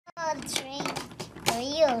Oh, the train. The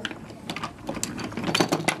wheel.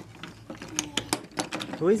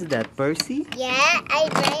 Who is that, Percy? Yeah,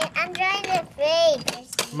 I'm trying to play.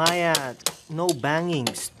 Maya, no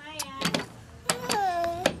bangings.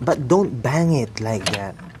 But don't bang it like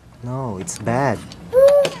that. No, it's bad.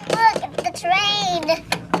 Look, the train. The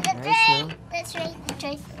Nice, train. no? The train. The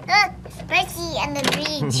train. Look, Percy and the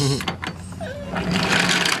bridge.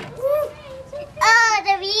 Oh,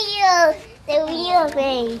 the wheel. The wheel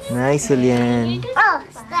race. Nice, Julian. Oh,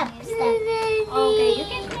 stop. Okay, you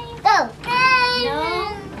can play. Go.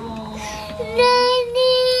 No.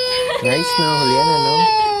 Nice, no, Juliana, no?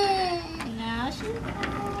 Now she's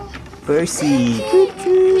Percy.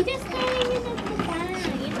 just play. You don't have to bang.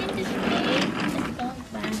 You can just play. Just don't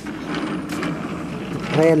bang.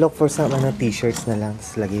 Kaya look for some t-shirts na lang.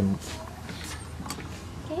 Tapos lagay mo.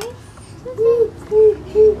 Okay?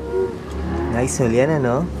 Nice, Juliana,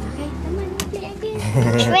 no? Okay, come on. Play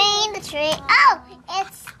again. The train. Oh,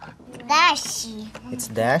 it's Dash. It's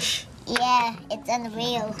Dash. Yeah, it's on the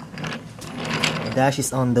wheel. Dash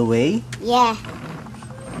is on the way. Yeah.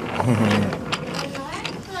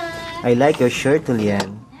 I like your shirt,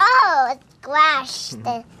 Julian. Oh, it's Clash.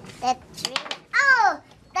 The train. Oh,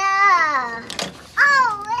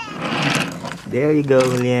 There you go,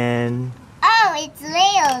 Julian. oh, it's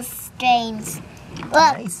rails trains.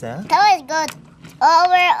 Look, Nice, huh? let's go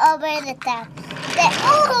over the top.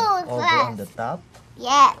 Oh, Over fast. on the top.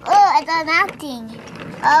 Yeah. Oh, I done nothing.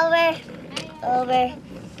 Over.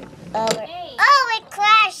 Oh, it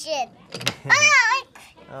crashed it. Oh,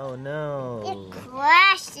 Oh, no. it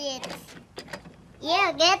crashed it.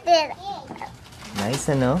 Yeah, get it. Nice,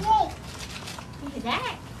 no? Look at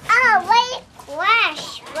that. Oh, why it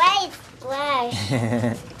crashed? Why it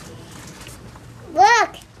crashed?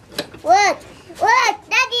 Look,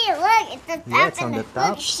 Daddy, look. It's the top Yeah, it's on and the top.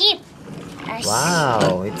 Look, sheep. A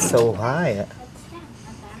Wow, it's so high.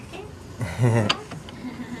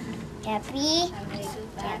 Cappy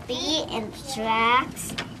and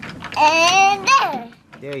tracks. And there.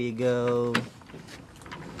 There you go.